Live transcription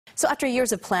So after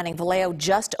years of planning, Vallejo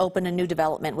just opened a new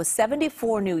development with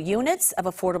 74 new units of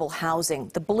affordable housing.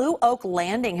 The Blue Oak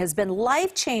Landing has been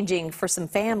life-changing for some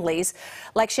families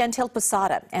like Chantel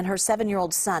Posada and her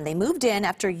 7-year-old son. They moved in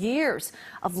after years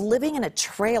of living in a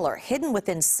trailer hidden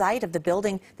within sight of the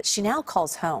building that she now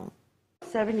calls home.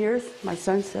 7 years, my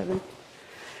son's 7.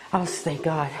 Thank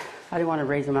God. I didn't want to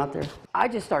raise him out there. I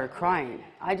just started crying.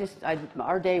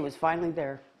 Our day was finally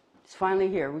there. It's finally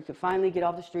here. We could finally get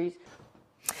off the streets.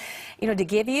 You know, to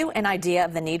give you an idea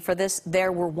of the need for this,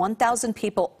 there were 1,000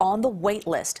 people on the wait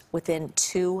list within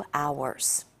 2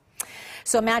 hours.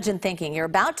 So imagine thinking you're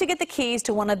about to get the keys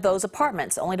to one of those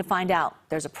apartments, only to find out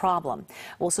there's a problem.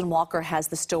 Wilson Walker has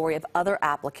the story of other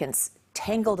applicants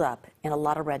tangled up in a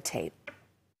lot of red tape.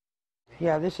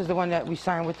 Yeah, this is the one that we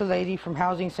signed with the lady from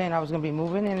housing saying I was going to be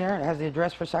moving in there. It has the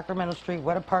address for Sacramento Street,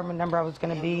 what apartment number I was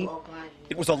going to be.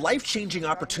 It was a life-changing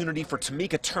opportunity for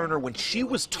Tamika Turner when she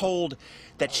was told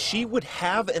that she would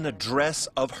have an address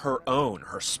of her own.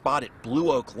 Her spot at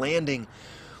Blue Oak Landing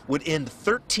would end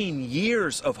 13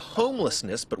 years of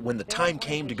homelessness, but when the time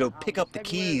came to go pick up the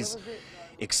keys,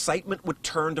 excitement would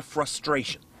turn to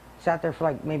frustration. Sat there for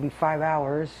like maybe 5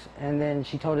 hours, and then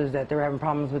she told us that they were having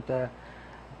problems with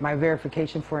my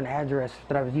verification for an address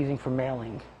that I was using for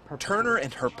mailing. Turner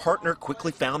and her partner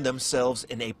quickly found themselves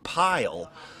in a pile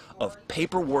of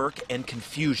paperwork and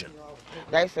confusion.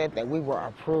 They said that we were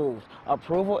approved.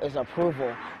 Approval is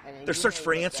approval. Their search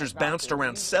for answers bounced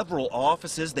around several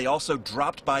offices. They also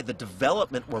dropped by the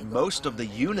development where most of the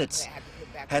units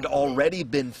had already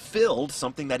been filled,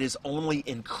 something that is only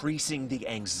increasing the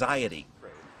anxiety.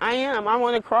 I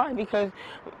want to cry because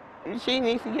she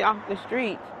needs to get off the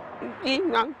streets. She's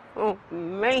not going to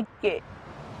make it.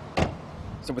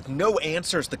 So with no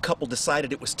answers, the couple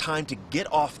decided it was time to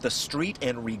get off the street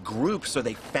and regroup, so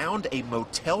they found a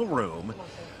motel room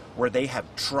where they have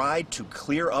tried to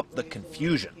clear up the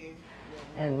confusion.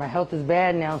 And my health is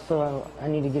bad now, so I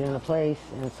need to get in a place,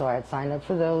 and so I had signed up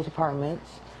for those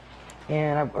apartments,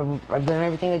 and I've done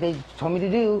everything that they told me to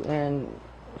do, and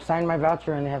signed my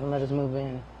voucher, and they haven't let us move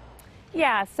in.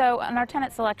 Yeah, so on our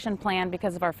tenant selection plan,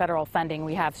 because of our federal funding,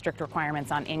 we have strict requirements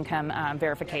on income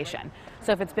verification.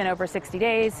 So if it's been over 60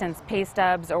 days since pay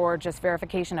stubs or just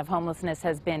verification of homelessness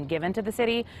has been given to the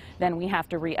city, then we have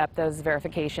to re-up those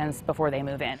verifications before they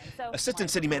move in.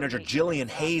 Assistant City Manager Jillian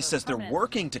Hayes says they're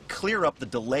working to clear up the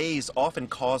delays often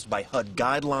caused by HUD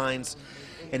guidelines,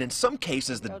 and in some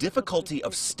cases the difficulty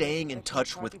of staying in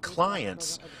touch with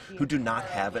clients who do not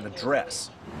have an address.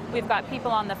 We've got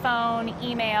people on the phone,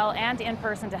 email, and in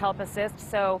person to help assist,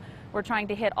 so we're trying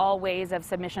to hit all ways of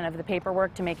submission of the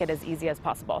paperwork to make it as easy as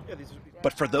possible.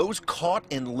 But for those caught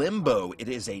in limbo, it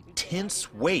is a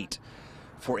tense wait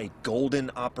for a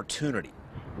golden opportunity.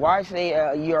 Why say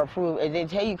you're approved and then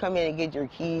tell you come in and get your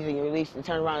keys and your release and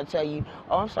turn around and tell you,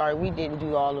 oh, I'm sorry, we didn't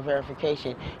do all the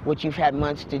verification, which you've had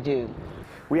months to do.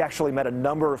 We actually met a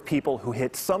number of people who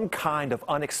hit some kind of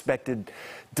unexpected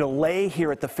delay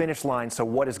here at the finish line. So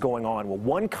what is going on? Well,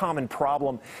 one common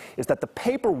problem is that the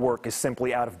paperwork is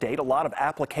simply out of date. A lot of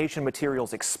application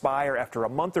materials expire after a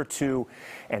month or two.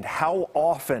 And how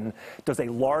often does a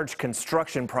large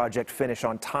construction project finish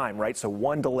on time, right? So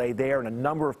one delay there, and a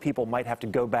number of people might have to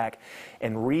go back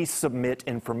and resubmit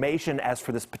information. As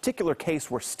for this particular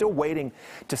case, we're still waiting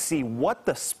to see what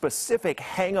the specific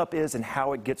hang-up is and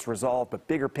how it gets resolved. But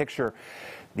bigger picture,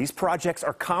 these projects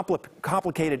are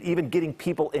complicated. Even getting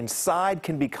people inside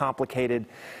can be complicated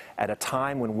at a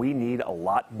time when we need a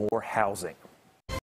lot more housing.